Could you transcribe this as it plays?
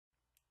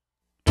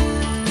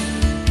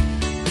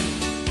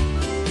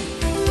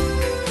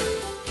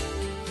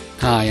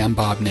Hi, I'm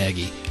Bob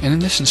Nagy, and in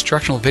this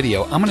instructional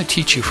video I'm going to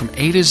teach you from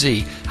A to Z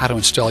how to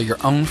install your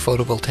own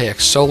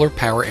photovoltaic solar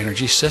power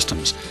energy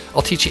systems.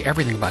 I'll teach you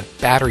everything about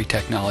battery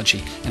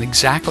technology and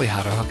exactly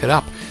how to hook it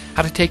up,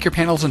 how to take your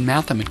panels and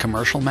mount them in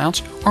commercial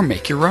mounts or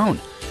make your own,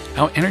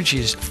 how energy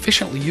is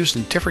efficiently used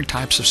in different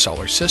types of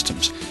solar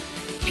systems,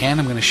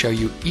 and I'm going to show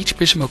you each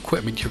piece of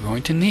equipment you're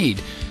going to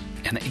need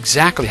and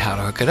exactly how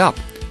to hook it up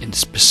in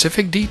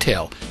specific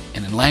detail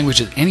and in language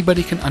that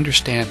anybody can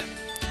understand.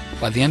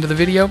 By the end of the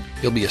video,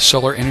 you'll be a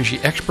solar energy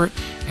expert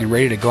and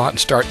ready to go out and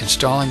start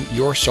installing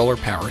your solar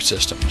power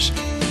systems.